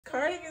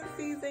cardigan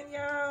season,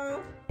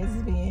 y'all. It's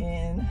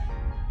been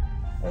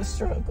a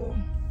struggle.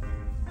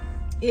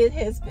 It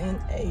has been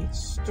a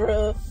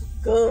struggle.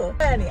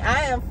 Honey,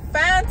 I am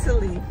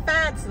finally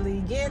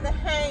getting the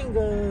hang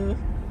of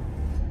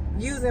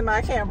using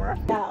my camera.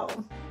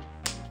 Y'all,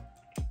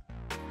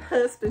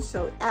 husband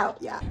showed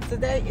out, y'all.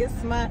 Today is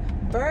my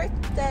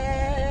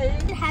birthday.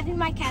 Having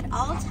my cat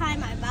all the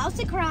time. I'm about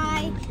to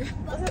cry.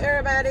 What's up,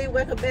 everybody?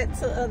 Welcome back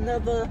to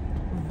another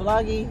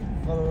vloggy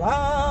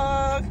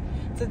vlog.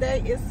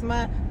 Today is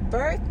my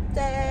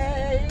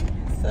birthday.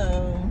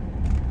 So,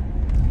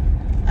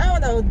 I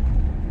don't know.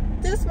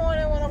 This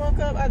morning when I woke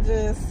up, I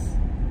just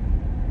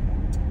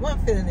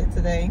wasn't feeling it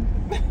today.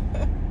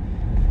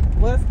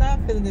 Was not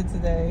feeling it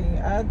today.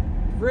 I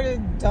really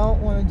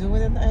don't want to do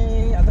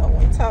anything. I don't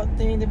want to talk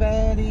to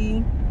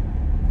anybody.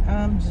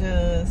 I'm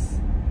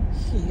just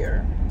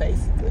here,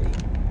 basically.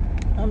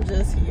 I'm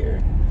just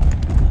here.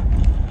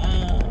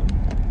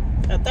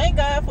 I thank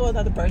God for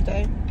another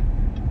birthday.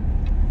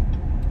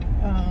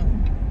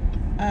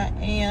 I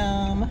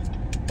am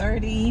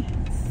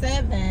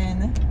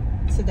 37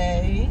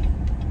 today.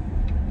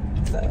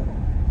 So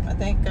I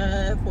thank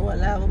God for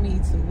allowing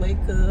me to wake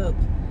up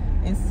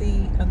and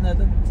see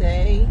another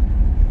day.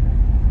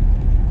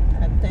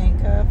 I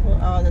thank God for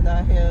all that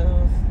I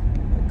have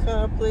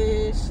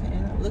accomplished,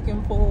 and I'm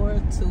looking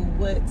forward to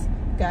what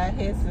God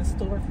has in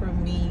store for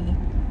me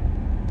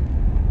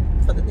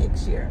for the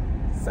next year.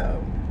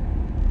 So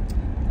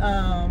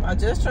I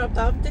just dropped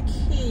off the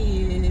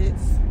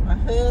kids. My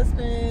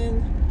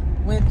husband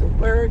went to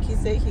work. He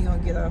said he's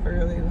gonna get off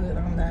early, but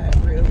I'm not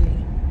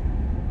really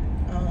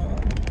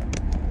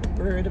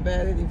worried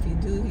about it. If he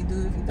do, he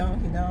do. If he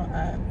don't, he don't.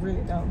 I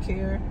really don't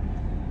care,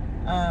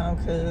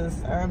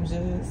 because I'm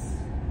just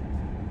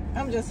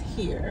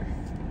here.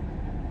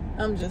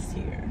 I'm just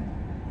here.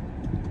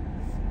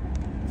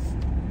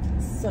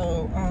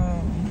 So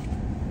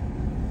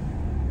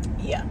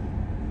yeah.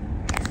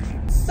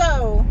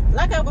 So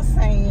like I was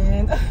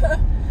saying,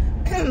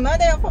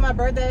 Monday for my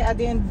birthday, I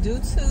didn't do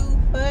too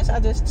much. I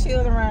just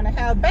chilled around the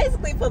house.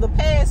 Basically for the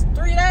past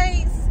 3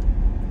 days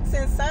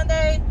since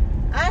Sunday,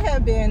 I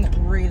have been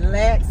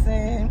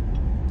relaxing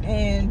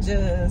and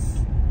just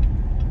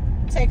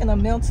taking a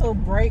mental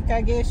break,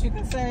 I guess you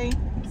can say.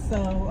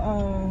 So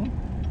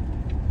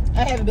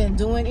I haven't been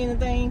doing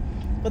anything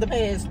for the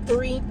past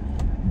 3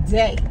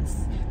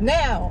 days.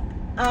 Now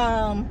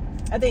I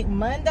think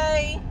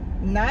Monday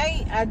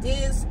night I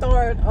did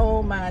start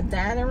on my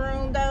dining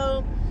room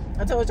though.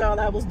 I told y'all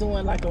I was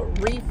doing like a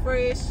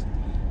refresh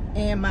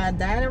in my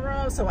dining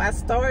room, so I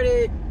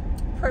started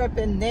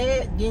prepping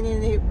that,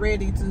 getting it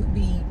ready to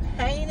be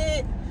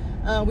painted.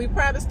 We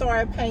probably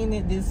started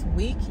painting this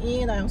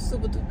weekend. I'm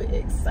super duper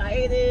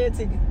excited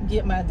to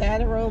get my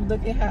dining room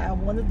looking how I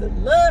wanted to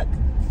look.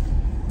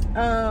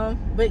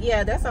 But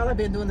yeah, that's all I've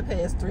been doing the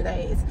past 3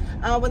 days.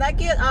 When I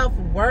get off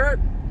work,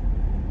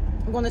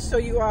 I'm going to show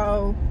you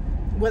all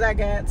what I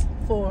got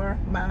for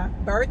my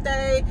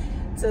birthday.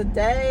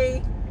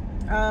 Today,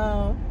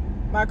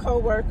 my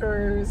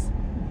co-workers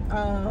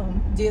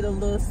did a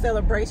little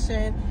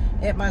celebration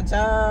at my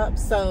job.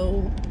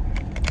 So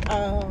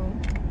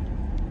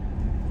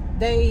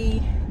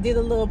they did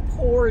a little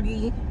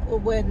party or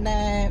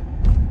whatnot.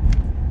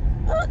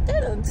 Oh, they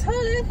done tore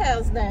that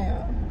house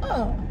down.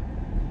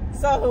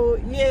 So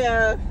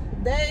yeah,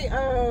 they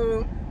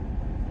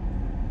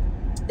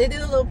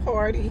did a little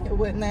party or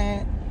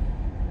whatnot,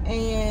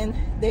 and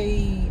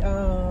they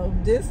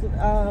this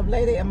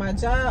lady at my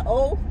job,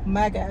 oh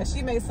my gosh,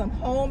 she made some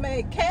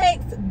homemade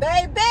cakes,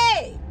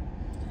 baby.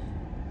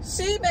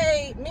 She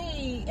made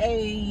me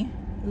a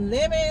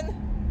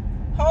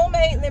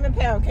homemade lemon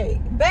pound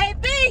cake,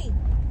 baby.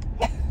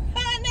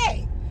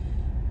 Honey,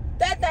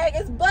 that thing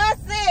is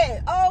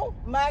busted. Oh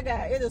my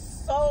God, it is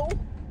so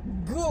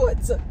good.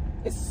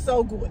 It's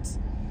so good.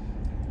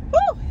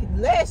 Woo,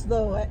 bless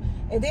Lord.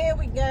 And then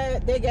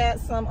they got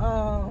some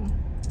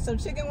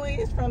chicken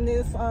wings from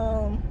this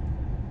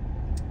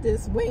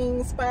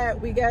wing spot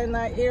we got in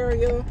our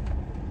area,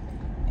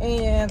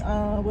 and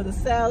with a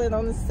salad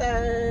on the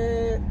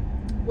side,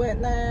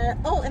 whatnot.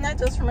 Oh, and I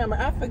just remember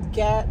I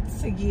forgot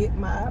to get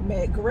my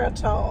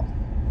McGriddle.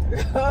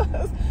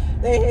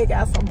 They had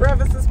got some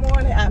breakfast this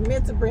morning. I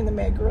meant to bring the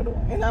McGriddle,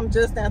 and I'm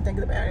just now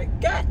thinking about it.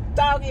 God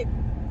dog it.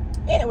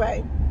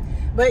 Anyway,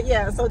 but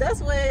yeah, so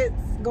that's what's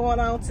going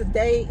on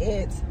today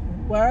at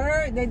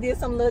work. They did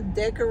some little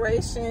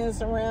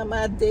decorations around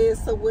my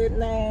desk or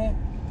whatnot.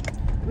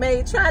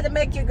 Try to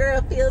make your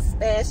girl feel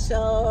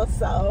special,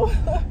 so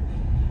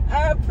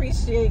I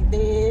appreciate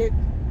that.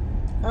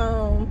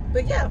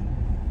 But yeah,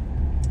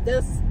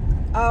 that's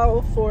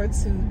all for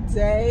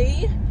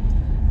today.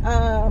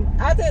 I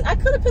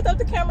could have picked up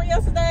the camera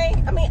yesterday.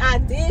 I mean, I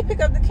did pick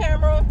up the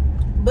camera,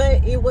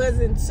 but it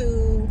wasn't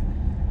to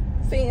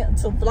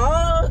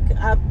vlog.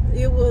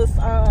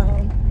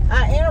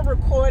 I am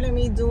recording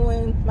me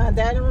doing my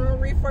dining room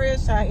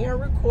refresh. I am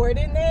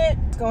recording it.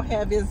 It's gonna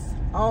have its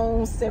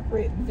own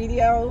separate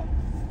video.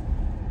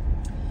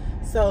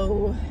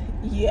 So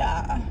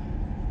yeah,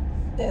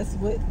 that's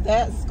what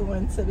that's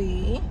going to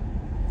be.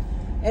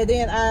 And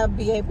then I'll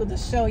be able to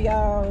show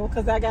y'all,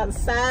 because I got a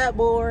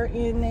sideboard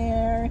in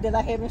there that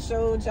I haven't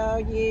showed y'all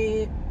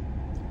yet.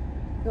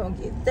 Gonna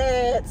get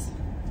that.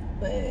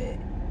 But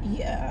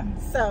yeah,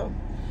 so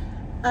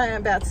I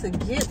am about to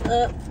get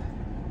up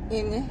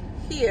in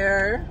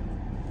here,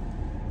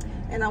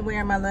 and I'm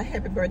wearing my little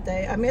happy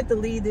birthday. I meant to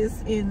leave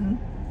this in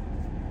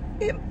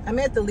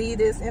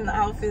the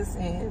office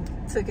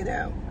and took it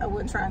out. I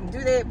wasn't trying to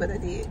do that, but I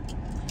did.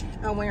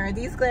 I'm wearing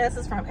these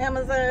glasses from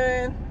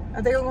Amazon.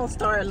 I think I'm gonna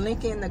start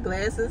linking the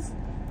glasses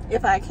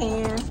if I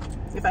can.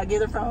 If I get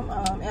them from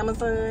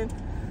Amazon,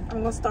 I'm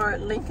gonna start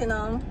linking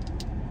them.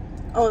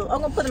 Oh,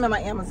 I'm gonna put them in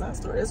my Amazon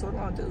store. That's what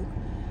I'm gonna do,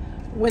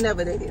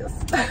 whenever that is.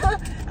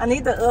 I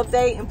need to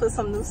update and put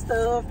some new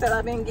stuff that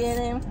I've been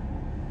getting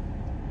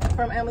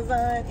from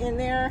Amazon in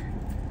there.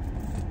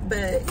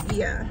 But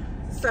yeah,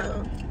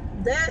 so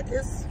that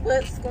is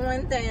what's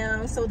going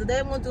down. So today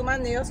I'm gonna do my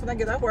nails when I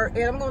get off work,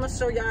 and I'm gonna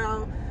show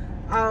y'all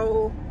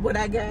all what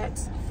I got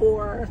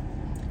for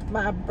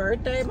my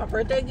birthday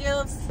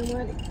gifts.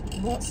 Someone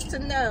wants to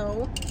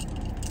know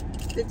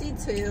the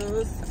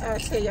details. I'll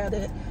tell y'all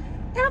that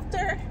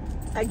after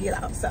I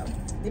get off. So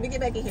let me get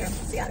back in here and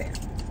see y'all there.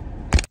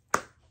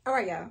 All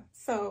right, y'all,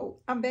 so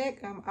I'm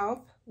back. I'm off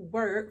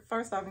work.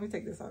 First off, let me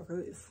take this off,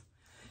 because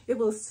it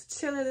was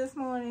chilly this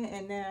morning,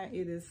 and now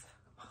it is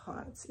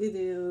hot. It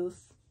is,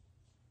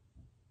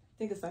 I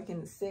think it's like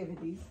in the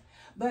 70s.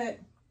 But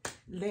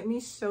let me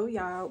show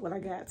y'all what I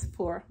got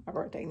for my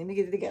birthday. Let me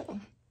get it together.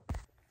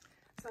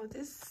 So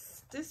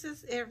this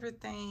is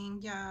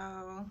everything,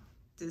 y'all.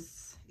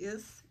 This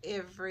is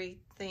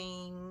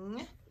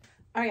everything.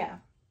 All right, y'all.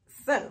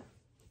 So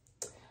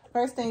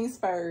first things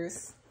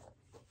first,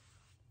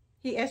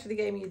 he actually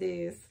gave me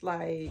this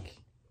like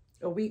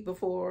a week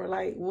before,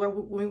 like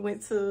when we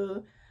went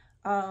to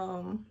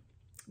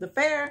the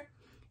fair.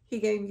 He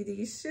gave me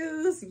these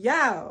shoes.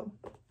 Y'all,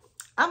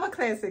 I'm a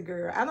classic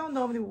girl. I don't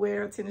normally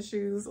wear tennis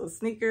shoes or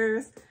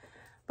sneakers,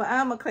 but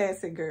I'm a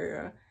classic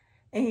girl.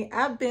 And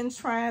I've been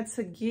trying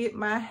to get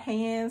my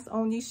hands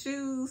on these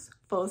shoes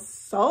for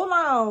so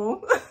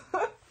long.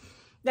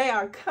 They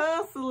are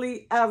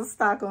constantly out of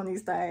stock on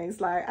these things.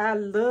 Like, I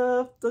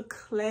love the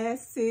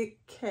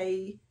classic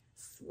K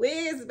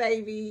Swiss,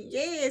 baby.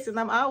 Yes, and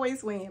I'm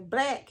always wearing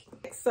black.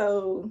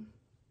 So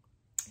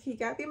he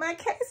got me my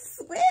K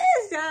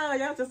Swiss, y'all.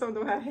 Y'all just don't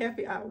know how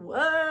happy I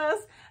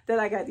was that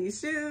I got these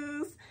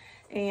shoes.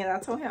 And I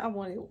told him I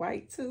wanted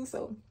white too,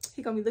 so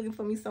he gonna be looking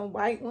for me some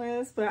white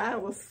ones. But I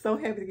was so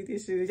happy to get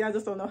these shoes. Y'all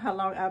just don't know how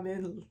long I've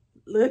been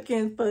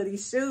looking for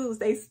these shoes.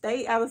 They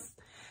stay out of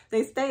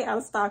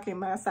stock in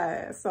my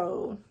size.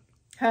 So,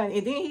 honey,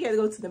 and then he had to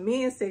go to the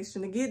men's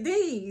section to get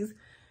these,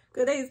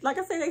 cause they, like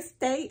I said, they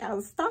stay out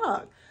of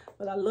stock.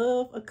 But I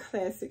love a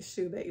classic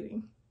shoe,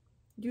 baby.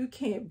 You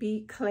can't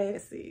beat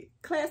classic.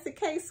 Classic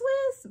K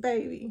Swiss,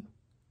 baby.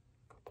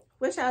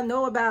 What y'all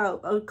know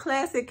about a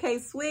classic K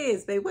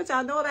Swiss, baby? What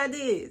y'all know about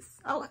this?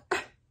 Oh,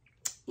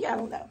 y'all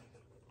don't know.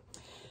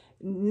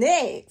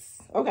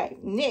 Next,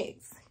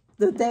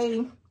 the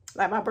day,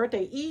 like my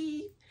birthday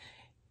eve,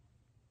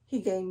 he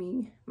gave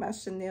me my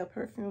Chanel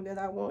perfume that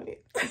I wanted.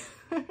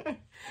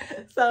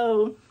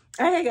 So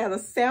I had got a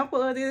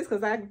sample of this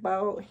because I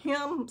bought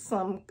him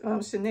some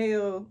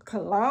Chanel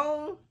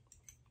cologne,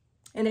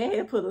 and they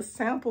had put a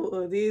sample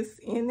of this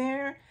in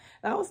there.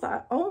 And I was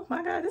like, oh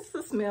my God, this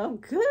will smell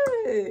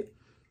good.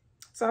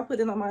 So I put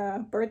it on my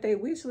birthday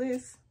wish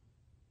list.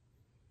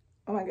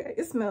 Oh my God,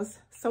 it smells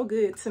so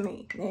good to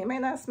me. Now, it may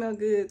not smell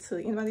good to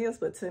anybody else,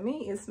 but to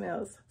me, it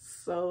smells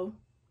so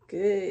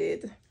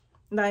good.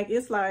 Like,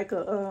 it's like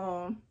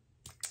a,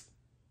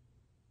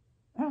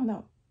 I don't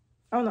know.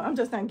 I'm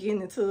just not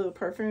getting into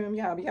perfume,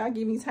 y'all. But y'all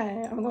give me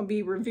time. I'm going to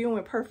be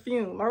reviewing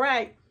perfume, all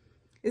right?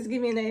 It's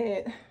giving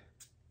that,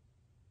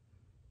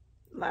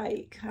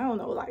 like, I don't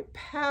know, like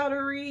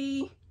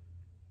powdery.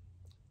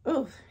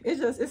 Oh,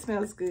 it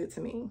smells good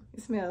to me.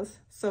 It smells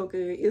so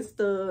good. It's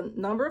the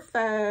number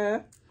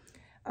 5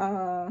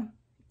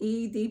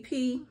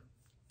 EDP.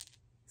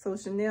 So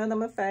Chanel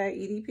number 5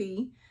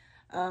 EDP.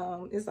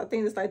 I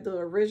think it's like the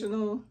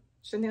original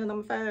Chanel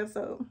number 5.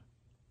 So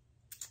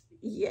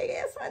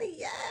yes, honey,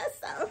 yes.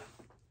 So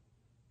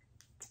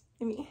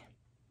let me.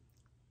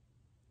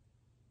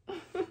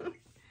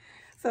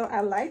 So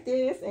I like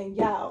this, and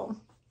y'all,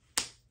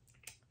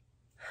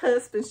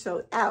 husband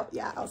showed out,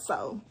 y'all.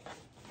 So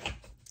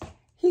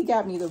he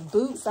got me the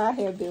boots I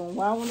have been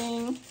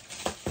wanting.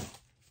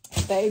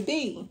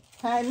 Baby,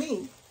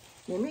 honey,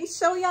 let me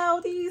show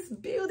y'all these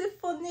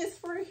beautifulness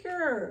right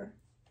here.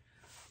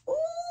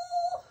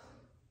 Ooh,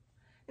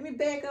 let me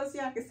back up so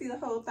y'all can see the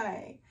whole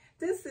thing.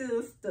 This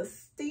is the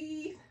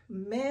Steve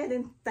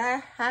Madden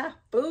thigh high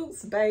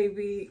boots,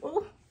 baby.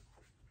 Ooh,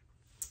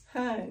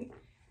 honey,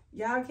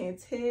 y'all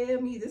can't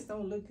tell me this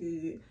don't look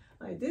good.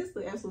 Like, this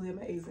look absolutely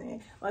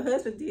amazing. My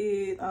husband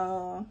did,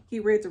 he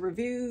read the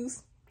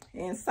reviews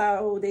and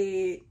saw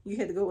that you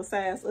had to go a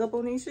size up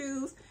on these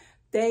shoes.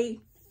 They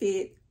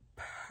fit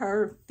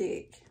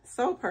perfect,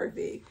 so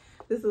perfect.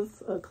 This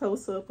is a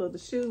close-up of the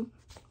shoe.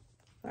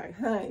 Like,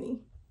 honey,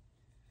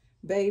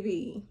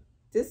 baby,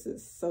 This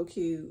is so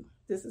cute.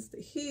 This is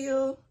the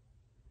heel.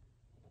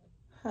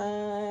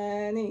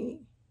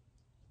 Honey.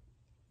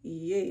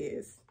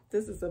 Yes.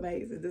 This is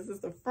amazing. This is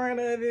the front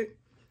of it.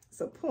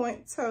 It's a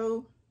point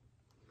toe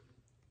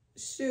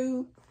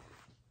shoe.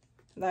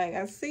 Like,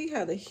 I see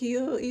how the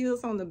heel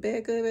is on the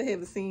back of it. I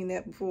haven't seen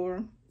that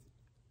before.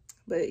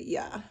 But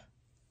yeah.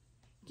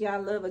 Yeah, I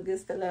love a good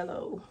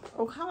stiletto.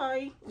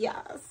 Okay.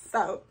 Yeah.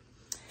 So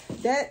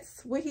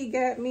that's what he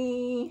got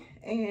me.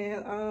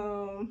 And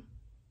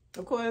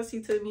of course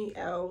he took me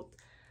out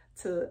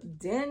to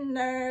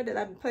dinner,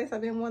 that place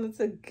I've been wanting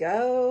to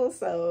go.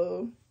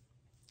 So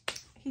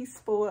he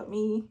spoiled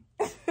me.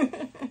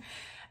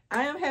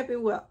 I am happy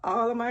with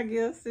all of my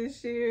gifts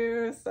this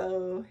year.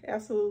 So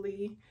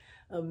absolutely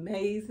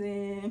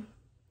amazing.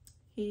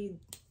 He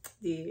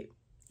did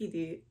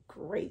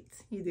great.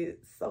 He did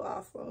so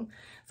awesome.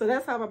 So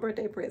that's all my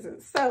birthday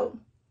presents. So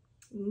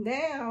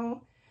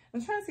now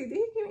I'm trying to see, did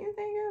he give me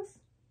anything else?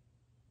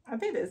 I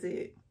think that's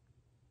it.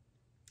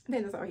 I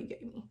think that's all he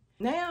gave me.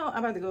 Now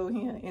I'm about to go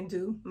in and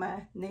do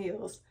my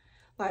nails.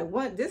 Like,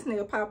 what, this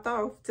nail popped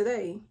off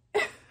today.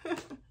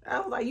 I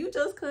was like, you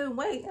just couldn't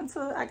wait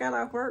until I got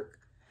off work.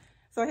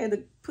 So I had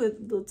to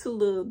put the 2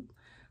 little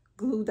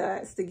glue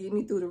dots to get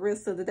me through the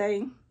rest of the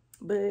day.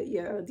 But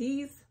yeah,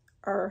 these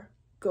are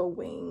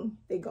going.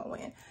 They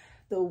going.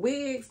 The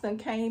wigs done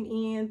came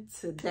in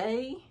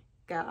today.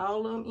 Got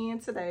all of them in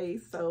today.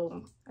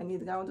 So I need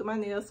to go and do my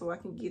nails so I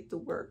can get to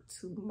work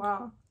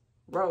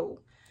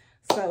tomorrow.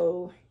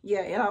 So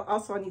yeah, and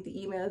I need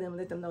to email them and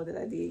let them know that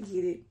I did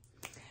get it.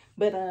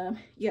 But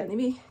yeah, let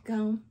me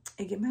go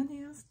and get my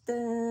nails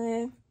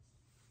done.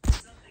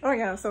 Oh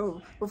yeah,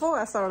 so before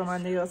I started my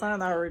nails, I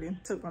already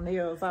took my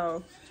nails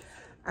off.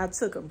 I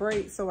took a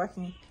break so I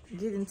can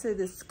get into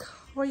this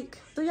quick.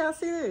 Do y'all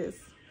see this?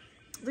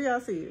 Do y'all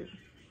see it?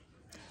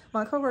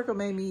 My coworker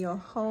made me a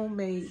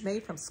homemade,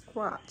 made from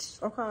scratch.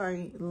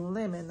 Okay,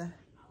 lemon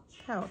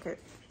pound cake.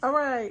 All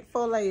right,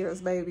 4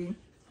 layers, baby.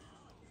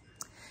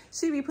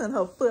 She be putting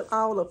her foot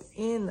all up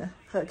in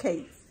her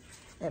cake.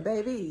 And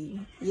baby,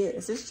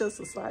 yes, it's just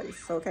a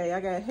slice. Okay, I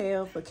got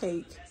half a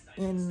cake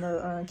in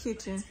the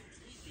kitchen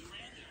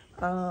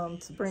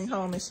to bring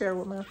home and share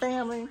with my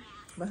family.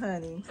 But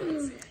honey,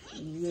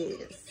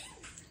 yes.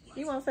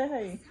 You want to say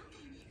hey?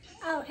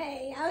 Oh,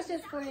 hey, I was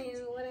just playing,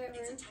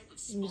 whatever.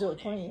 You just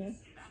playing?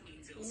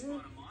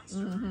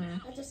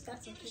 I just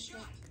got some Chit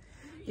Chat.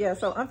 Yeah,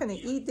 so I'm gonna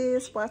eat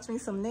this, watch me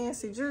some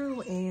Nancy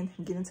Drew, and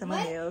get into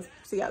my nails.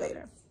 See y'all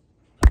later.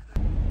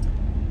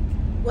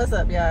 What's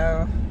up,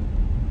 y'all?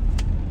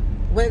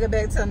 Welcome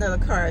back to another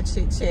car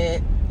chit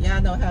chat.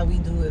 Y'all know how we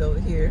do it over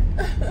here.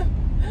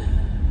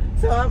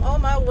 So I'm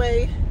on my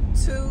way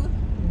to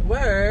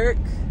work.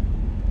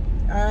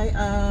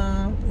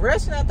 I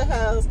rushing out the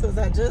house because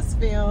I just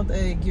filmed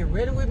a get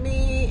ready with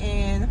me,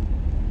 and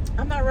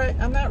I'm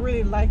not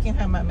really liking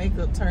how my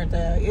makeup turned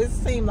out. It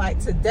seemed like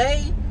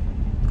today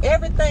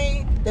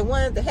everything that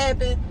wanted to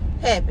happen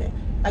happened.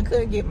 I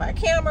couldn't get my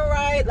camera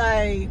right.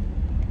 Like,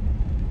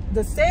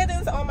 the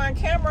settings on my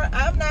camera,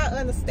 I'm not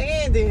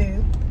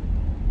understanding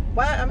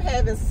why I'm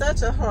having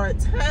such a hard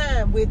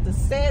time with the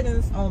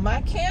settings on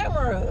my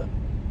camera.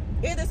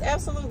 It is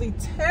absolutely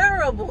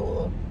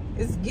terrible.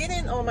 It's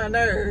getting on my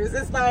nerves.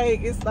 It's telling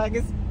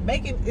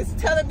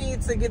me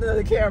to get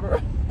another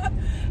camera.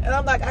 And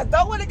I'm like, I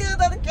don't want to get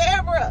another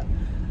camera.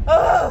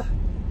 Ugh.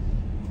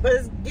 But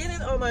it's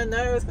getting on my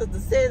nerves because the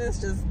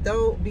settings just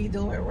don't be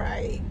doing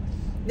right.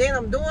 Then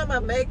I'm doing my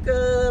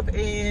makeup,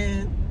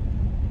 and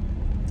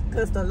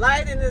because the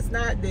lighting is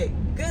not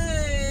that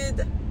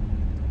good,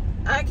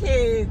 I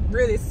can't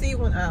really see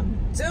what I'm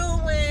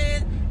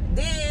doing.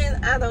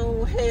 Then I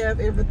don't have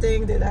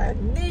everything that I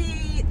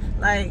need.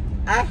 Like,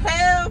 I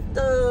have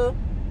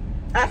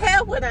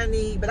what I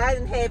need, but I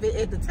didn't have it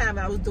at the time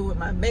I was doing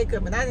my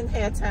makeup, and I didn't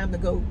have time to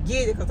go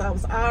get it because I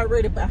was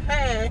already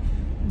behind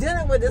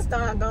dealing with this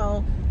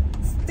doggone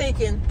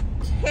stinking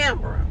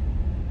camera.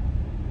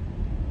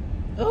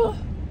 Ugh.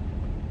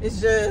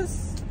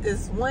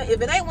 It's one,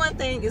 if it ain't one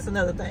thing, it's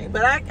another thing.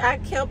 But I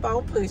kept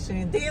on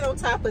pushing. Then on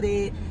top of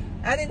that,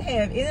 I didn't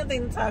have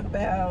anything to talk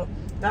about.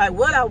 Like,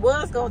 what I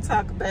was going to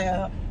talk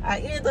about, I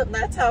ended up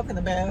not talking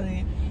about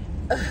it.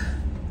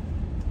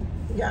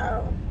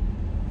 Y'all,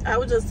 I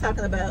was just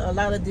talking about a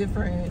lot of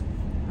different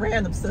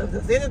random stuff.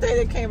 Because anything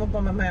that came up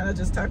on my mind, I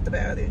just talked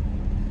about it.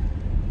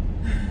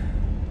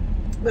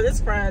 But it's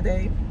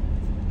Friday.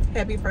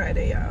 Happy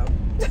Friday, y'all.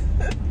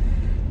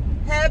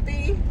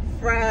 Happy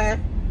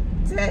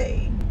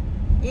Friday.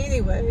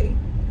 Anyway,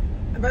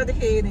 I'm about to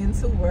head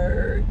into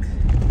work.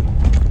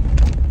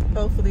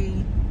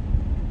 Hopefully,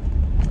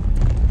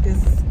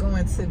 this is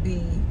going to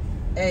be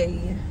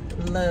a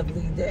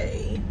lovely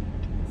day.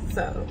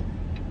 So,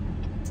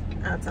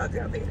 I'll talk to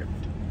y'all later.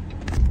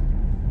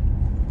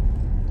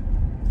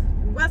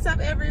 What's up,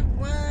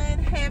 everyone?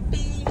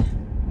 Happy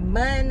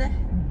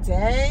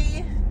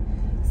Monday.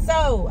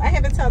 So, I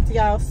haven't talked to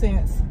y'all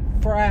since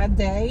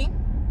Friday.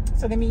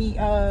 So, let me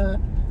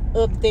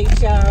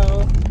update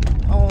y'all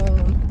on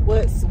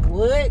what's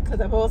what,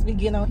 because I'm supposed to be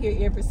getting on here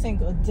every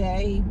single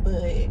day,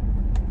 but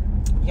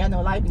Y'all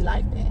know life be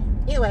like that.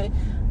 Anyway,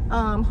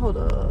 hold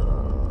up.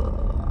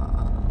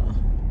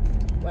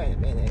 Wait a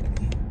minute.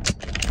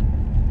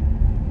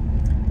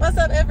 What's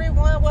up,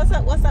 everyone? What's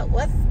up? What's up?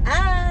 What's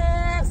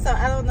up? So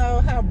I don't know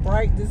how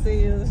bright this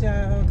is,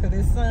 y'all, because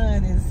this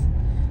sun is,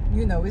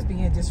 you know, it's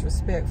being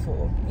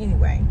disrespectful.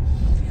 Anyway,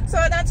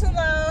 so not too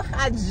long,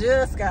 I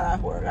just got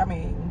off work. I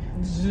mean,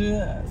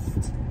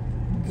 just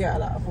got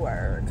off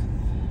work.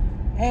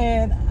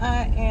 And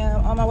I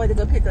am on my way to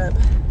go pick up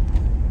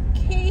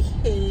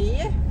Kiki.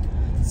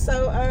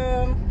 So,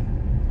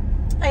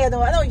 I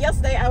know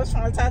yesterday I was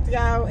trying to talk to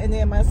y'all, and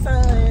then my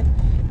son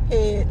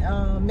had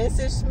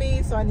messaged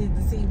me, so I needed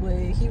to see what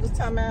he was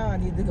talking about. I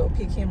needed to go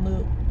pick him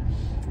up.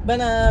 But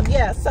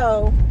yeah,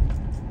 so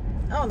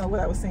I don't know what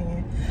I was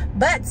saying.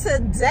 But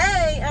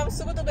today I'm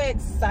super duper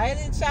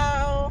excited,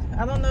 y'all.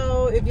 I don't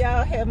know if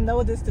y'all have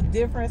noticed the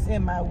difference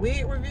in my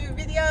wig review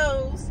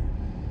videos.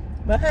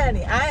 But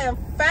honey, I am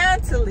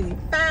finally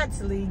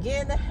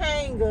getting the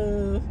hang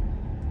of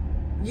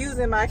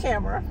using my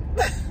camera.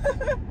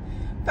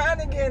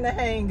 Finally getting the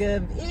hang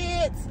of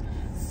it.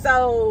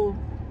 So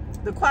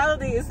the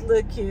quality is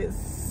looking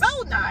so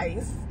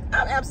nice.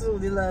 I'm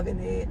absolutely loving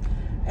it.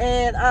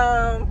 And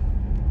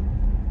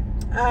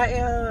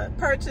I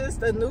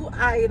purchased a new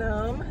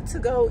item to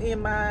go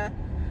in my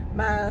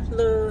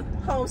little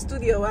home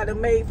studio I done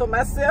made for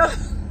myself.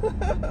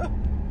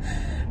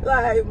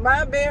 Like,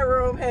 my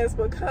bedroom has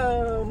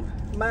become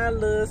my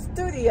little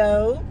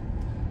studio,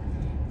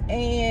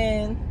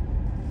 and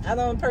I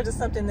done purchased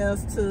something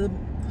else to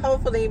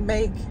hopefully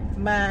make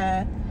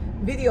my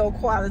video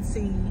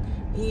quality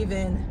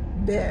even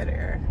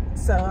better.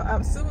 So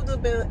I'm super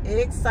duper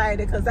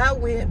excited because I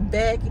went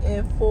back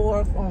and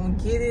forth on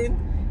getting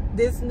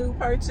this new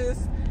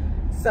purchase.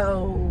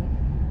 So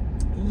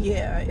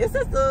yeah, is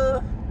this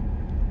the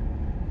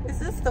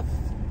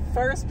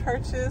first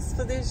purchase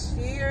for this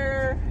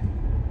year?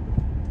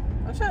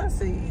 I'm trying to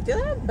see, did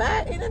I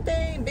buy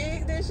anything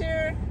big this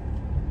year?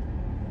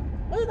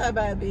 What did I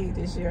buy big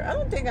this year? I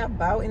don't think I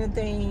bought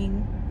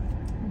anything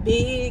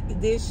big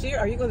this year.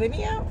 Are you gonna let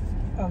me out?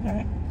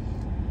 Okay.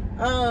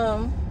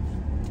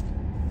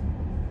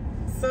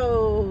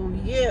 So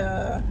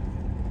yeah,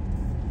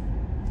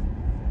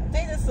 I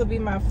think this will be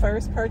my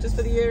first purchase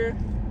for the year.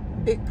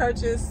 Big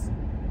purchase.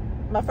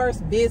 My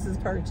first business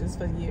purchase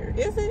for the year.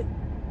 Is it?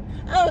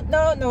 Oh,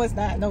 no, it's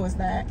not. No, it's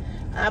not.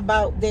 I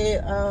bought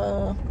that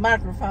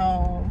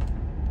microphone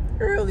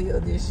earlier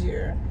this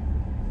year.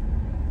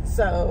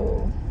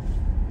 So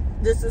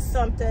this is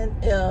something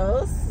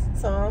else.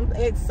 So I'm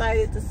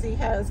excited to see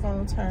how it's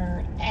going to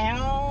turn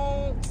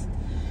out.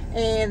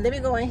 And let me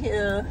go in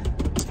here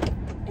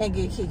and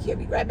get Kiki. I'll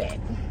be right back.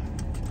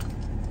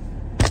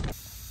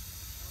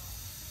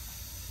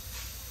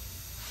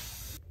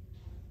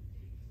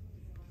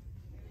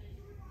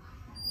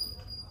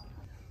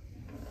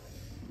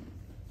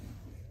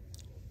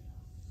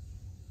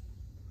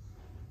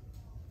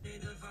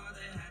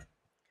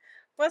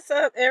 What's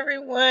up,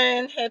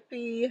 everyone?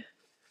 Happy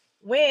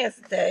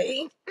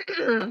Wednesday.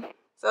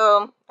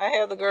 So I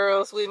have the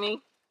girls with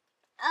me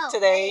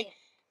today. Hey.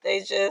 They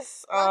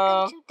just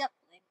welcome to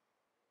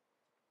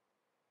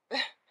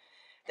Dublin.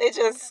 They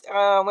just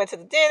went to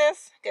the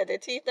dentist, got their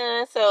teeth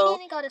done. So they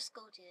didn't go to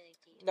school today.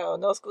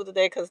 No school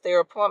today because their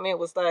appointment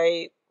was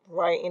like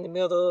right in the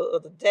middle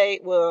of the day.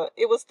 Well,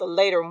 it was the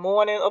later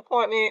morning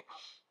appointment.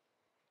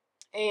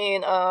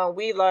 And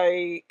we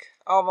like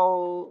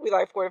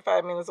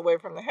 45 minutes away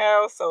from the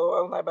house. So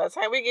I'm like, by the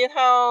time we get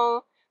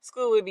home,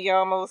 school would be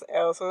almost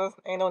out. So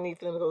ain't no need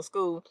for them to go to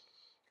school.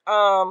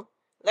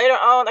 Later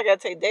on, I gotta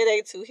take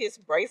Day to his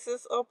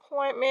braces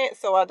appointment.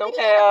 So I don't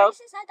have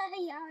braces. I thought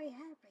he already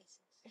had braces.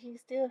 He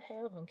still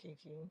have them,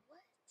 Kiki.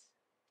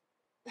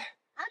 What?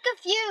 I'm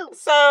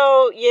confused.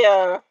 So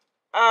yeah.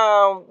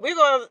 We're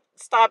gonna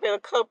stop at a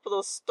couple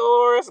of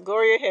stores.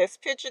 Gloria has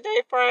picture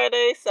day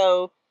Friday,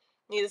 so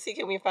need to see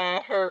can we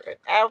find her an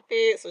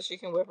outfit so she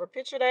can wear for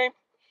picture day.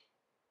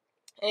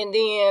 And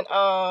then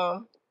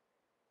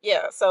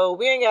yeah, so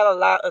we ain't got a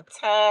lot of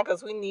time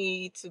because we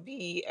need to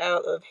be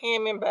out of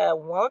Hammond by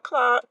 1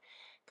 o'clock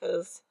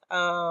because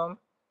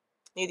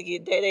need to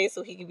get Day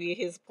so he can be at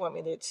his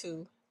appointment at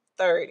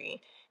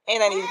 2:30.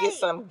 And I need to get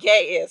some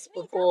gas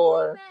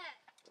before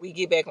we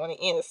get back on the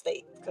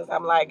interstate because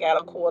I'm like got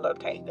a quarter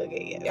tank of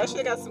gas. I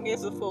should have got some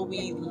gas before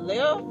we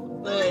left,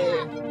 but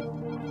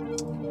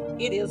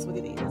it is what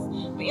it is.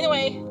 But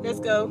anyway, let's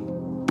go.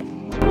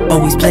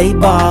 Always play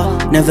ball,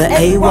 never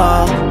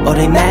AWOL. Oh,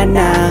 they mad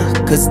now,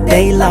 cause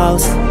they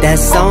lost.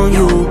 That's on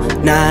you,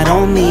 not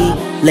on me.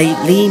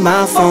 Lately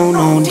my phone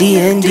on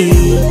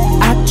D&D.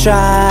 I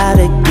try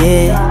to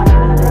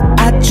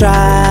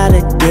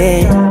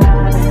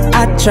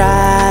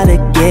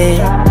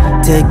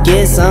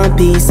get some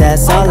peace,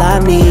 that's all I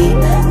need.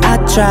 I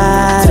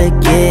try to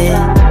get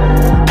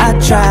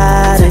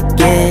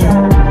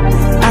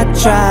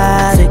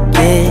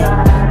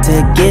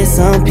to get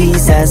some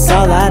peace, that's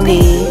all I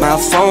need. My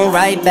phone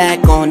right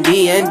back on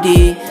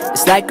D&D.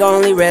 It's like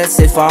only rest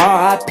if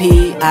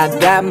RIP. I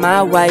got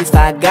my wife,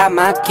 I got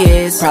my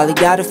kids. Probably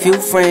got a few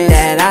friends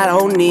that I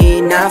don't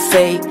need. Not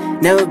fake,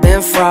 never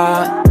been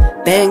fraud.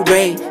 Been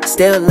great,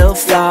 still a little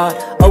flawed.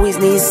 Always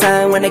need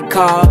sign when they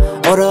call.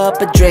 Order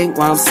up a drink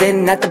while I'm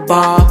sitting at the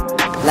bar.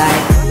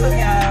 Like,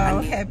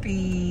 y'all,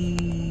 happy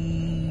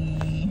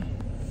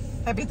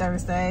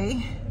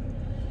Thursday.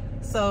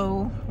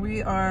 So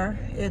we are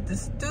at the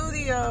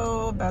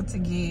studio about to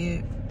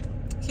get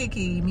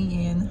Kiki,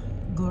 me and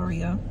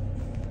Gloria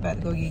about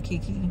to go get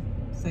Kiki.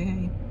 Say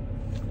hey.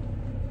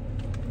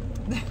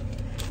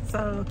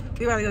 So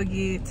we about to go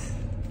get,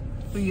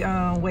 we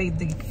wait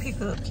to pick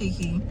up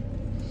Kiki,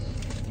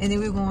 and then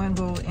we're going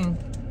to go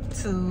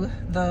into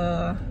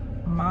the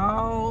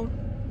mall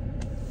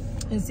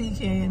and see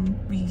can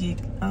we get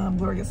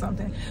Gloria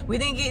something. We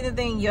didn't get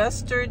anything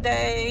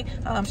yesterday.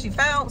 She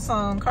found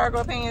some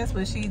cargo pants,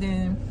 but she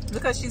didn't,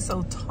 because she's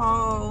so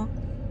tall,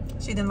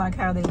 she didn't like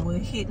how they were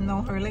hitting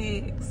on her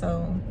legs.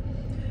 So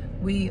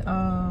we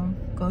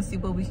gonna see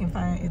what we can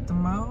find at the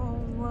mall,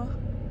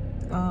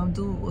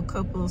 do a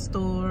couple of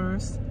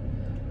stores,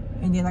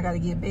 and then I gotta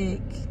get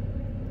back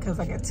because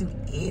I got to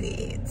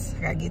edit.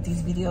 I gotta get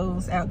these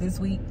videos out this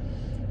week.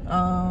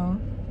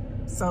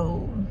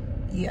 So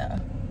yeah.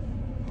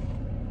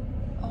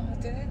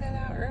 Did they let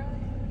out early?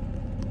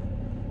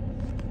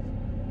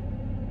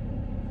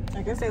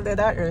 I guess they let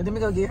out early. Let me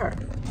go get her.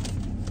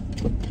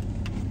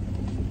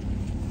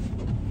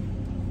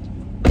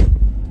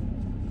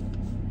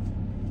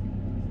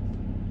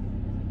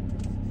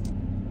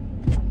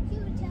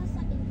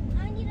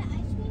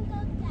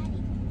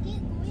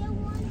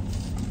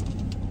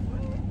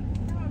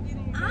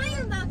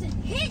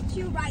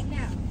 You right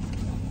now.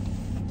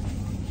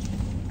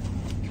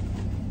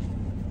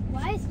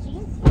 Why is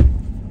jeans here?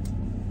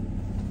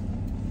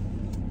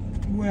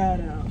 Well,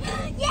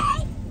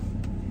 Yay!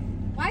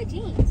 Why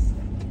jeans?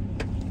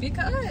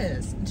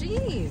 because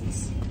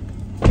jeans.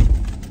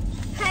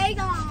 Hey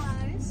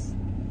guys.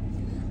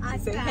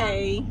 Say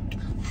hey.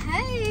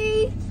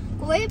 Hey.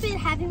 Goya been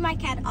having my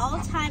cat all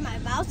the time.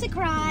 I'm about to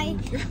cry.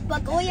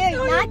 But Goya,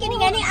 you're not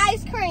getting any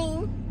ice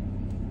cream.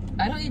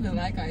 I don't even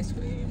like ice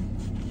cream.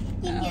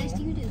 Yes,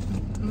 you do.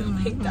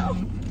 No.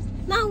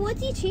 Mom, what's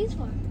the cheese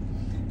for?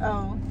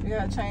 Oh, we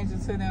gotta change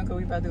it to them because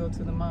we about to go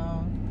to the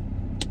mall.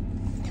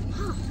 The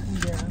mall?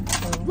 Yeah.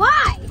 So.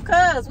 Why?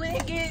 Because we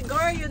didn't get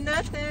Gloria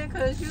nothing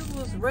because you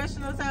was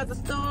rushing us out the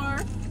store.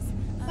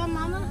 But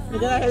Mama?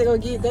 And then I had to go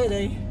get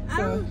Day. I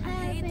So don't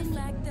have any.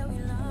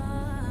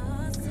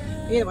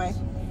 anyway.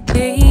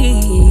 Hey,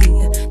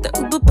 the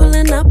Uber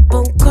pulling up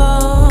on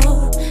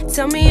call.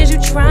 Tell me, is you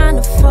trying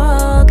to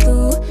fall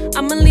through?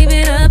 I'ma leave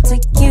it up to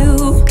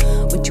you.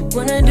 What you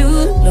wanna do?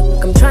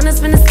 Look, I'm trying to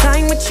spend this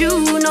time with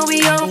you. Know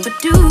we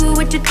overdue.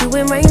 What you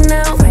doing right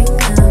now?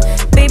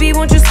 Baby,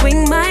 won't you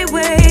swing my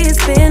way?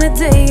 It's been a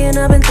day and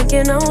I've been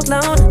thinking out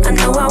loud. I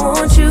know I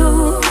want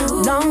you.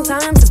 Long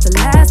time since the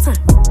last time.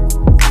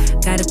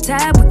 Got a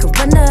tab, we could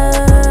run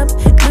up.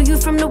 Knew you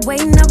from the way,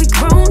 now we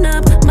grown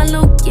up. My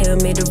look, yeah,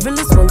 made the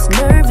realest ones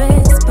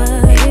nervous.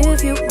 But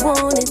if you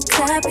want it,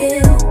 tap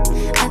in.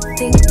 I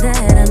think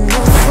that I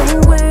know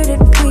somewhere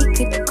that we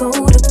could go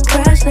to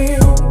crash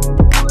land.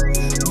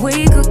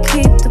 We could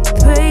keep the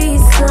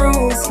pace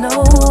on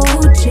slow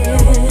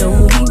jam.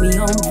 Don't leave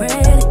me on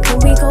red. Can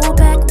we go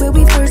back where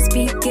we first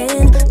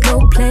began?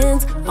 No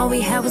plans, all we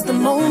had was the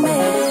moment.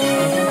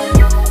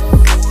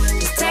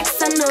 This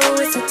text, I know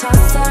it's a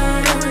toss-up.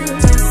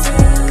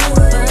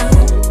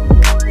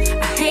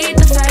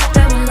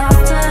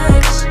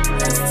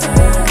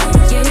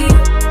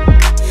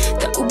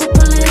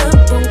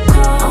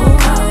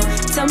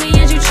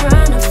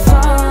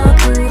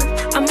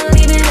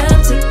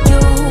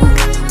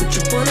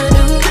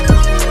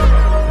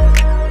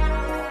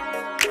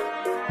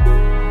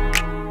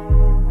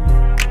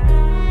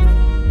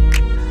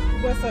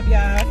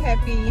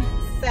 Happy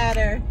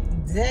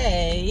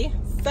Saturday.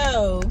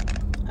 So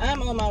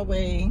I'm on my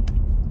way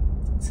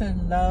to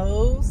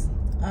Lowe's.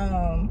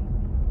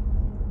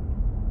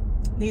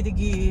 Need to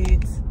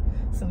get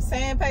some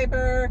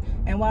sandpaper,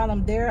 and while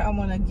I'm there I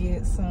want to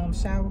get some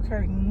shower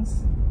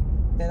curtains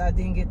that I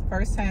didn't get the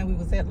first time we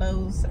was at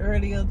Lowe's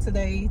earlier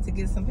today to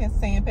get some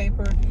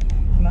sandpaper.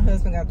 My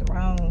husband got the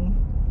wrong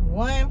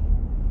one.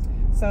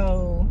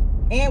 So,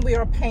 and we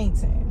are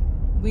painting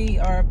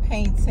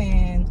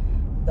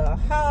the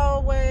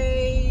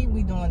hallway,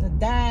 we doing the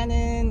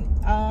dining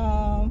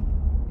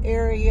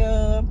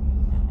area,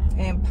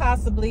 and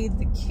possibly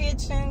the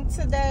kitchen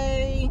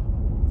today.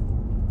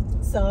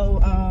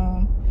 So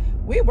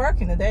we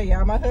working today,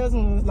 y'all. My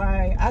husband was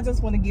like, I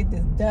just want to get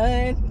this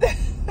done.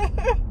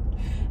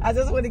 I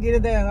just want to get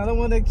it done. I don't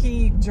want to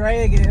keep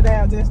dragging it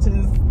out, just to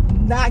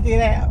knock it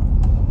out.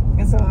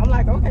 And so I'm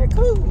like, okay,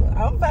 cool,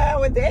 I'm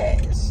fine with that.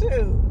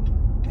 Shoot,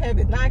 have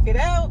it knock it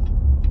out,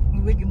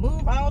 we can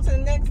move on to the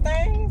next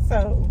thing.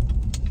 So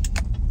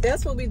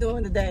that's what we're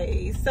doing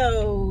today.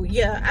 So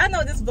yeah, I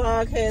know this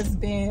vlog has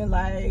been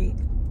like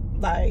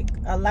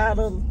a lot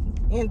of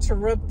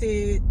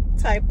interrupted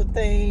type of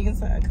things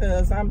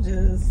because I'm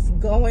just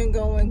going.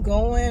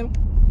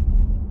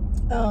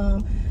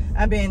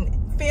 I've been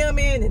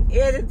filming and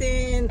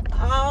editing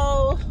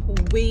all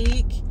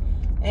week,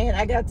 and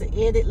I got to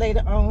edit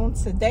later on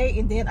today,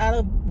 and then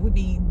I will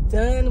be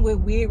done with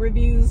wig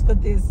reviews for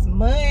this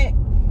month.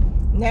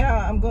 Now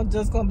I'm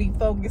just gonna be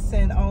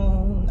focusing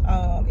on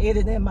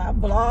editing my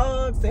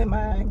vlogs and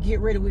my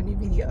get ready with me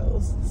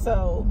videos.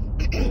 So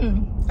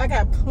I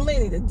got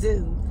plenty to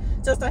do,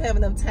 just don't have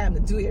enough time to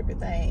do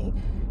everything.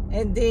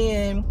 And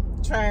then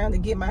trying to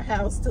get my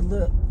house to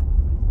look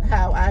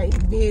how I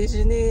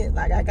envision it.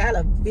 Like, I got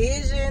a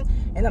vision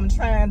and I'm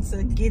trying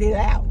to get it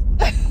out.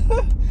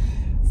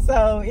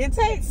 So it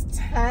takes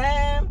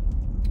time,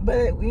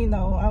 but you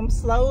know, I'm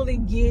slowly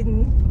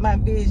getting my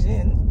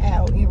vision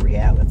out in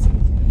reality.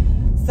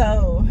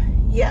 So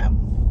yeah,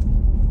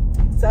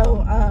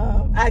 so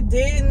I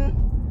didn't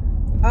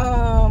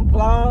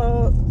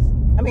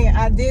vlog, I mean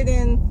I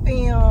didn't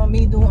film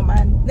me doing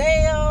my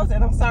nails,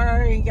 and I'm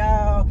sorry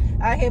y'all,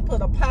 I had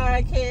put a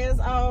podcast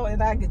on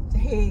and I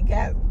had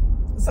got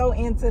so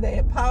into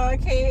that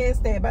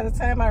podcast that by the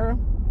time I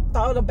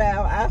thought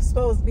about I was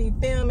supposed to be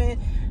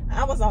filming,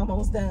 I was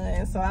almost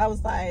done. So I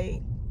was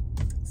like,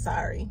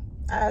 sorry,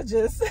 I'll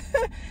just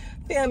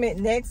film it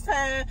next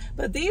time.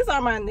 But these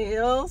are my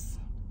nails.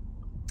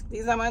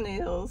 These are my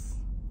nails.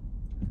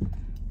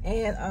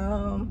 And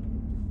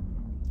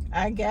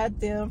I got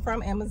them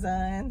from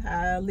Amazon.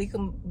 I'll link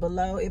them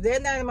below. If they're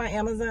not in my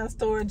Amazon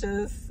store,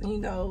 just, you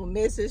know,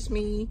 message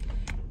me,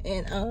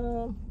 and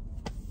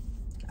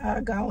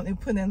I'll go on and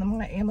put them in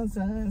my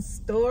Amazon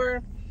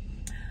store.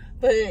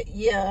 But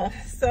yeah,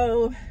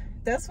 so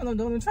that's what I'm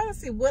doing. I'm trying to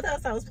see what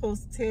else I was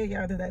supposed to tell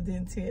y'all that I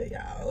didn't tell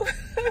y'all.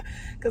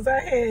 Because I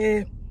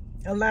had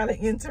a lot of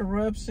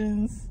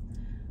interruptions.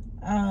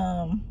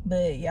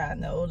 But y'all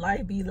know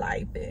life be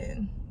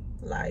lifing.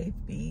 Life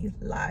be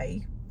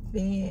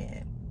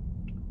lifing.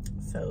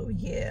 So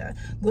yeah,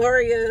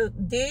 Gloria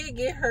did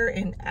get her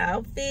an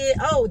outfit.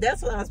 Oh,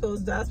 that's what I was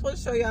supposed to do. I was supposed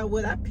to show y'all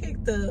what I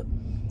picked up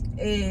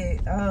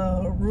at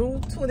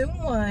Route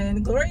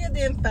 21. Gloria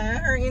didn't find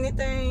her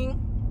anything,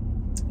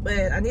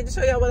 but I need to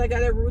show y'all what I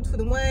got at Route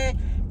 21,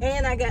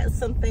 and I got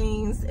some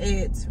things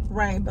at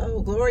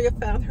Rainbow. Gloria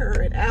found her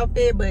an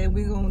outfit, but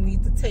we're gonna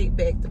need to take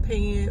back the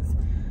pants.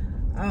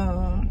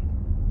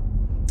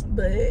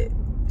 But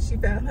she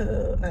found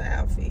her an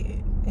outfit,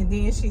 and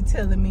then she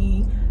telling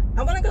me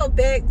I want to go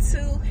back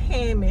to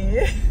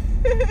Hammond.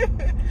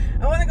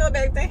 I want to go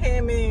back to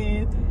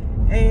Hammond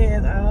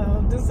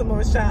and do some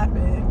more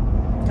shopping.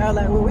 I was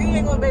like, well, we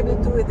ain't gonna be able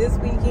to do it this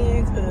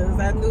weekend because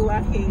I knew I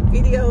had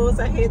videos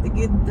I had to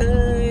get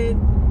done,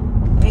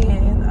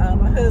 and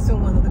my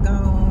husband wanted to go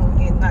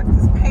and knock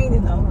this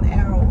painting on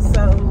out.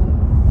 So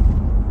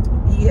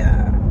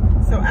yeah,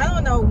 so I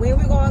don't know when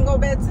we're gonna go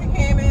back to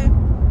Hammond.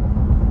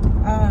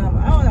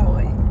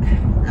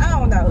 I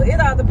don't know. It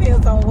all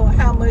depends on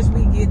how much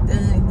we get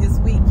done this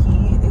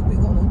weekend, if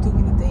we're gonna do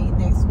anything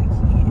next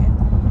weekend.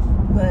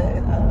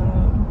 But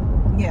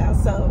yeah,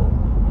 so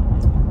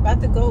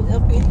about to go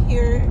up in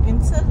here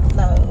into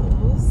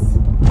Lowe's,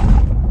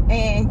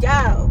 and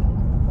y'all,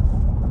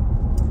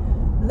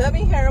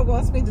 Loving Hair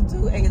wants me to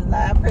do a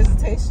live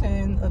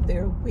presentation of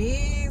their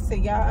wigs,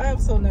 and y'all, I'm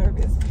so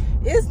nervous.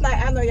 It's like,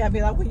 I know y'all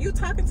be like, well, you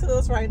talking to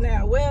us right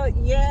now. Well,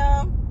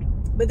 yeah,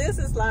 but this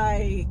is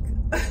like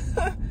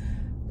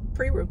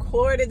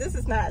pre-recorded. This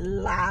is not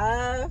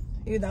live.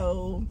 You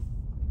know,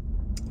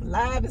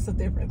 live is a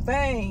different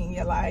thing.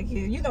 You're like,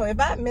 you know, if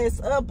I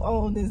mess up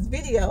on this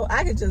video,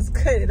 I could just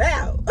cut it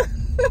out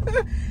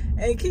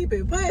and keep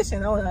it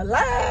pushing. On a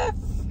live,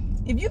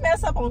 if you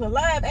mess up on the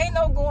live, ain't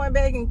no going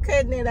back and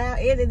cutting it out,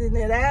 editing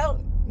it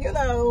out. You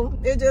know,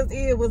 it just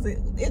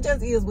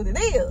is what it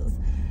is.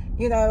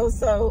 You know,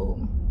 so,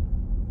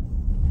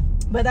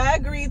 but I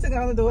agreed to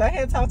go do it. I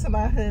had talked to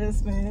my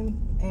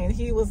husband, and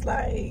he was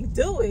like,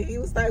 do it. He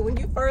was like, when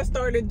you first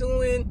started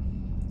doing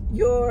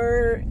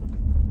your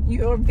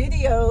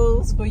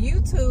videos for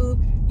YouTube,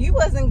 you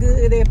wasn't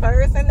good at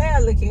first, and now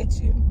look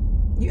at you.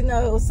 You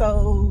know,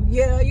 so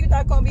yeah, you're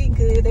not gonna be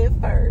good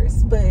at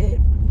first, but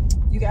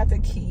you got to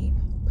keep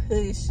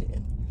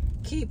pushing.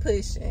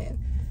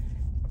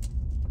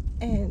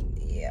 And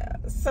yeah,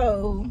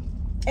 so,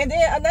 and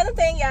then another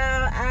thing,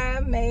 y'all, I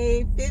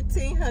made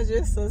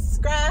 1,500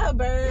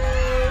 subscribers.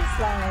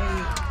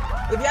 Like,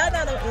 if y'all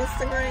not on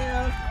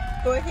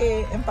Instagram, go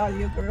ahead and follow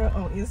your girl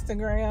on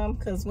Instagram,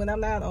 because when I'm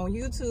not on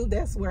YouTube,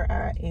 that's where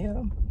I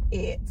am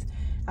at.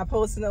 I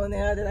posted on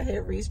there that I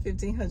had reached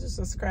 1,500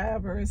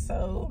 subscribers.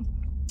 So,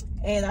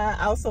 and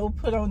I also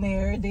put on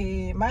there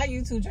that my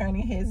YouTube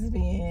journey has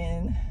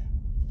been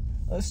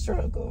a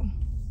struggle.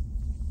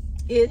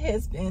 It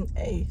has been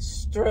a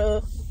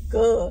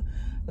struggle.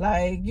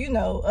 Like, you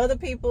know, other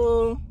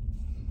people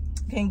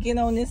can get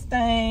on this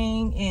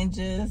thing and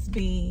just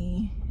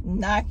be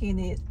knocking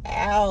it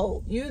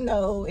out, you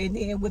know, and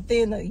then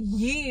within a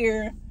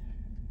year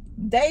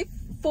they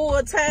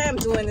full time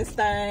doing this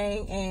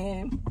thing,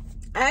 and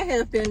I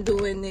have been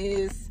doing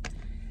this,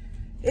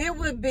 it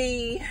would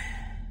be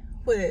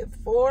what,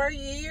 4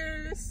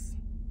 years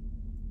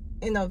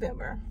in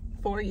November.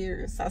 4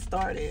 years. I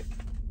started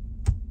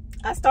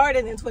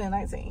in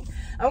 2019.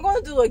 I'm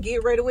going to do a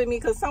get ready with me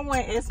because someone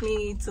asked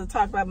me to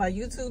talk about my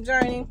YouTube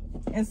journey.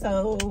 And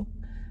so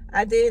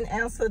I didn't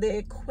answer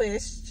that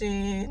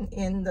question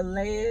in the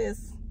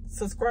last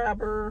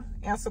subscriber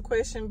answer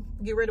question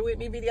get ready with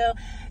me video.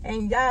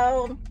 And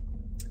y'all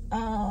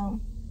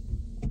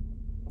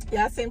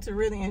seem to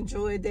really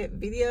enjoy that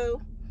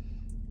video.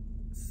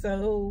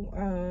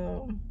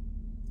 So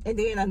and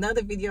then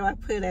another video I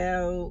put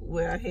out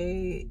where I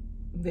had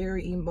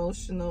very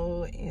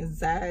emotional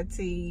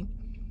anxiety,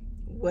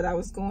 what I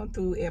was going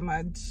through at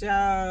my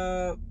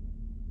job.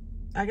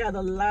 I got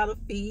a lot of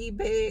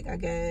feedback. I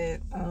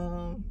got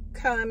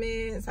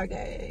comments, I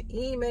got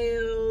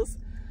emails.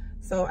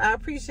 So I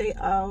appreciate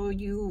all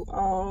you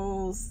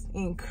all's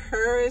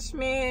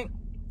encouragement.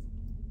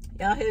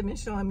 Y'all have been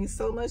showing me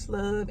so much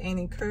love and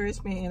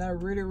encouragement, and I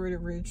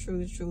really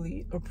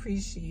truly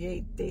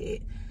appreciate that.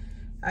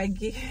 I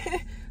get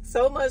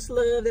so much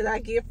love that I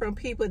get from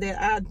people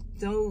that I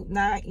do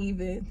not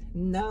even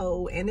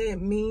know, and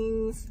it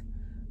means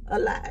a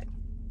lot.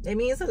 It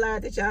means a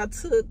lot that y'all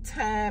took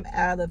time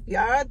out of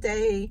y'all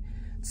day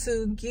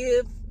to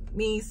give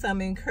me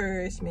some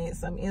encouragement,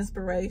 some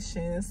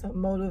inspiration,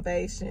 some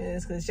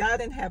motivations, because y'all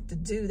didn't have to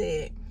do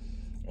that.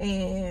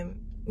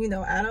 And you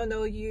know, I don't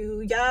know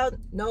you, y'all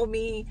know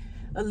me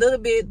a little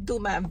bit through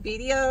my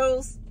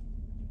videos,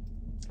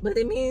 but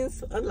it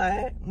means a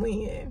lot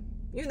when,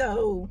 you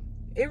know,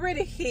 it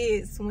really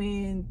hits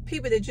when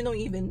people that you don't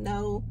even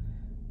know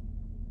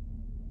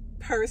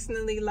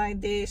personally like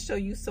that show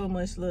you so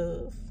much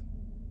love,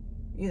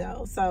 you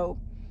know. So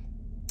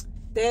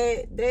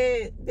that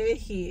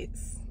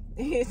hits,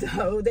 you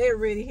know, that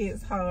really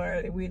hits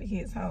hard. It really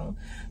hits home.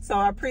 So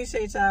I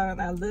appreciate y'all,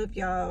 and I love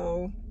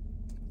y'all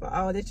for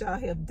all that y'all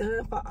have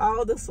done, for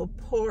all the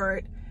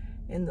support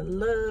and the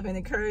love and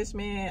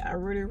encouragement. I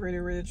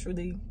really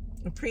truly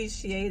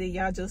appreciate it.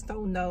 Y'all just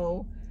don't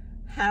know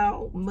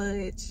how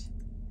much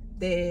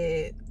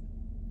that,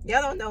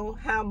 y'all don't know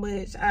how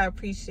much I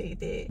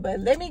appreciate that. But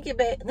let me get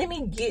back, let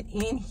me get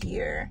in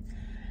here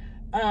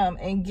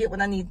and get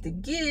what I need to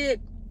get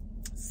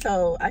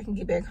so I can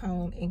get back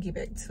home and get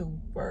back to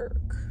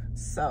work.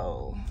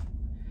 So,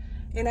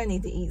 and I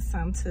need to eat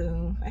some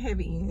too. I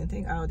haven't eaten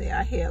anything all day.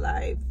 I had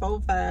like 4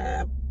 or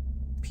 5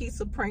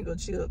 pieces of Pringle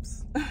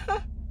chips.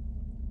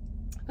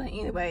 But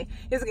anyway,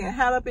 it's getting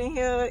hot up in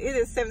here. It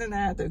is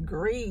 79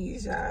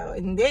 degrees, y'all.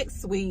 And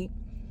next week,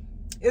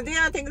 and then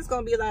I think it's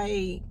gonna be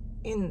like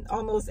in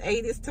almost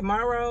 80s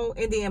tomorrow,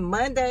 and then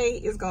Monday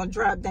it's gonna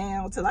drop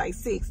down to like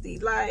 60.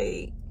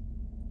 Like,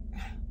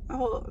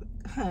 oh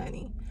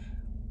honey,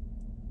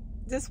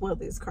 this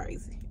weather is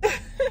crazy.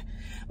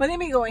 But let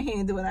me go ahead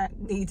and do what I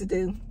need to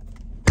do.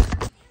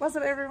 What's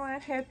up, everyone?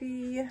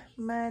 Happy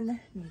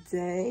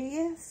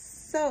Monday.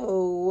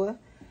 So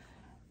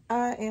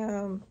I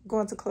am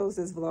going to close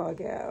this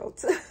vlog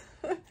out.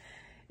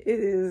 It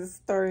is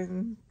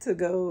starting to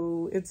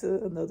go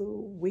into another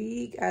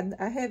week.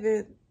 I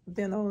haven't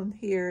been on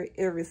here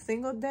every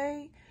single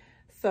day,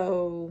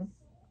 so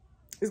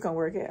it's gonna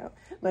work out.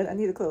 But I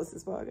need to close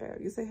this vlog out.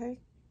 You say hey?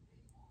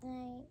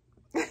 Right.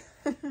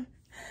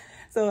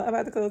 So I'm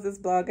about to close this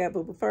vlog out,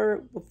 but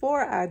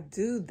before I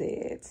do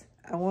that,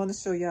 I want to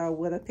show y'all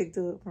what I picked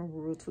up from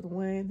Rule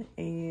 21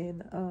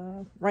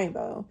 and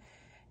Rainbow,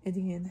 and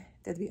then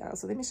that'll be all.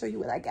 So let me show you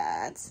what I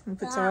got. Let me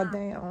put y'all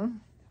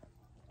down.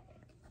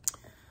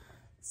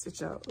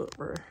 Sit y'all up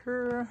right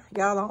here.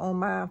 Y'all are on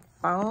my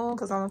phone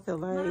because I don't feel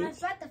like. Mom,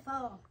 it's not the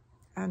phone.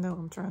 I know,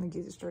 I'm trying to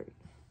get it straight.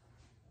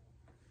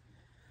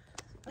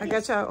 I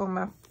got y'all on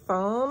my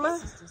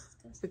phone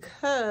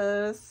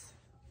because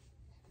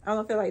I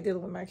don't feel like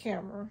dealing with my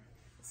camera.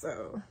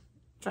 So I'm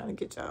trying to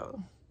get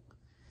y'all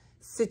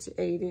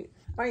situated.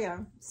 Oh yeah,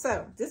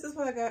 so this is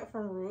what I got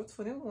from Rule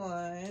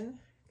 21.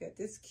 Got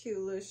this cute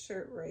little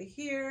shirt right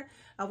here.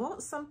 I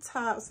want some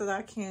tops that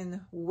I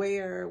can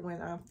wear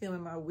when I'm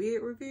filming my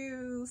wig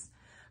reviews,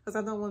 because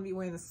I don't want to be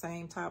wearing the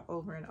same top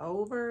over and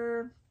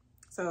over.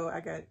 So I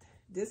got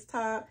this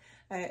top.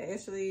 I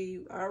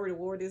already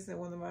wore this in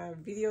one of my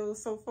videos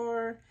so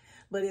far,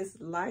 but it's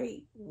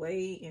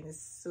lightweight and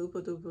it's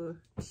super duper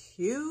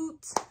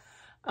cute.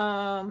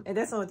 And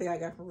that's the only thing I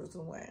got from Rule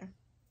 21.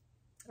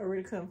 I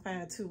really couldn't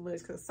find too much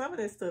because some of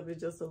that stuff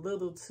is just a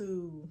little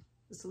too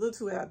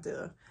out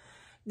there.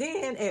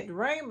 Then at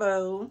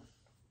Rainbow,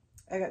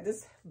 I got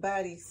this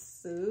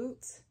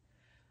bodysuit,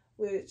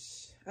 which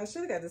I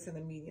should have got this in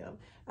the medium.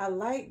 I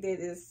like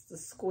that it's the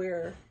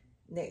square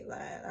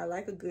neckline. I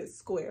like a good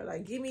square.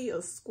 Like, give me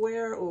a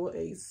square or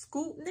a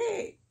scoop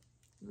neck.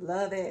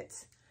 Love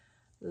it.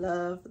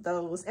 Love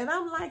those. And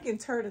I'm liking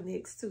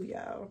turtlenecks too,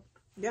 y'all.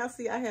 Y'all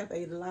see, I have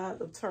a lot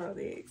of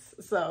turtlenecks.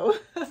 So,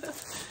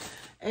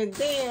 and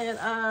then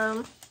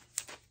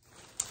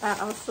I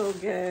also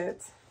got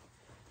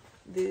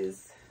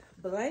this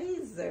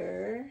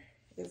blazer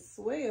as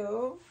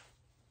well.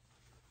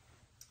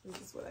 This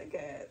is what I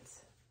got.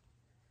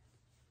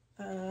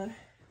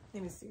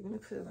 Let me see. Let me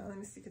put it on. Let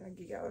me see. Can I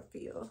give y'all a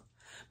feel?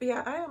 But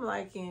yeah, I am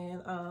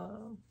liking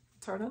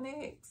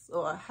turtlenecks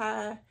or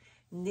high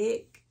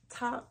neck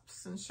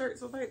tops and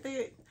shirts like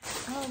that.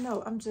 I don't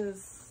know. I'm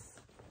just,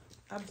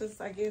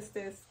 I guess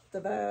that's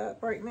the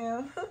vibe right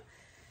now.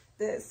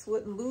 That's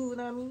what mood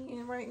I'm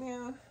in right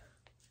now.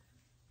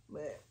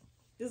 But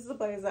this is a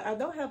blazer. I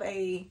don't have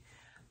a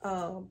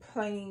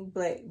plain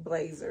black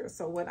blazer.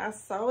 So when I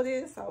saw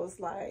this, I was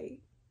like,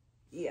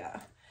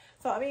 yeah.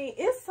 So I mean,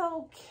 it's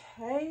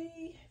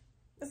okay.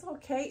 It's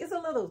okay. It's a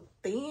little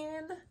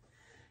thin,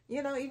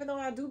 you know, even though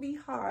I do be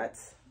hot,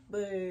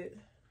 but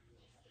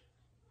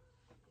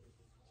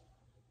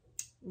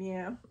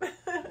yeah.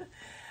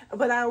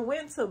 But I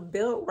went to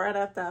Belt right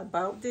after I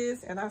bought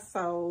this, and I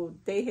saw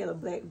they had a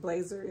black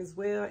blazer as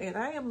well, and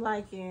I'm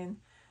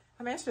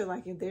actually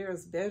liking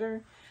theirs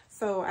better.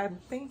 So I'm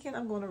thinking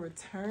I'm going to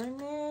return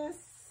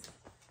this.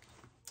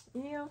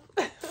 Yeah.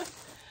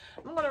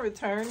 I'm going to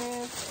return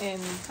this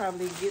and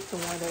probably get the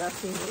one that I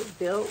seen with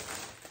Belt.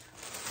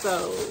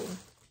 So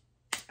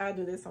I'll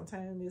do this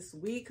sometime this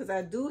week, because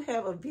I do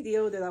have a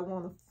video that I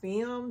want to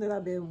film, that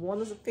I've been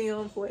wanting to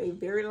film for a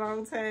very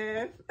long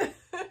time.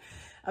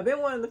 I've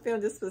been wanting to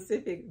film this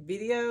specific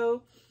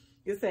video.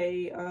 It's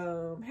a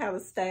how to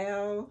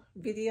style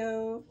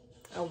video.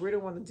 I really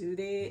want to do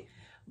that,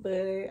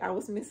 but I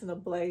was missing a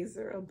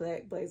blazer, a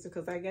black blazer,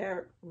 because I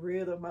got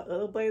rid of my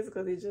other blazer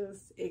because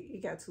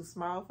it got too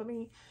small for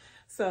me.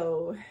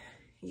 So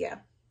yeah,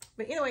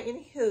 but anyway,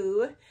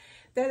 anywho,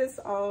 that is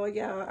all,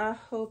 y'all. I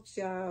hope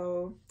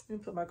y'all, let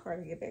me put my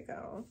cardigan back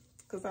on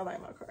because I like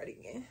my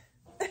cardigan.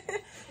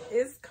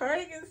 It's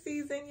cardigan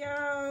season,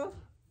 y'all.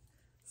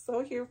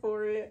 So here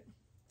for it.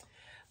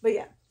 But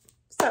yeah,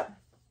 so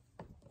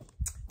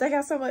thank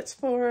y'all so much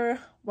for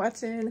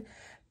watching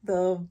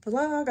the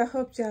vlog. I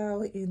hope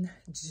y'all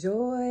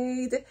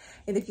enjoyed,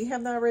 and if you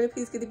have not already,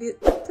 please give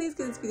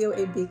this video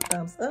a big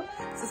thumbs up,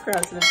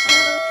 subscribe to the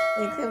channel,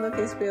 and click on the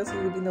notification bell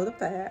so you'll be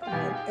notified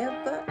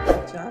whenever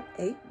I drop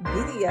a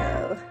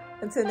video.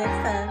 Until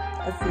next time,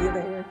 I'll see you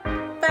later.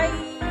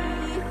 Bye.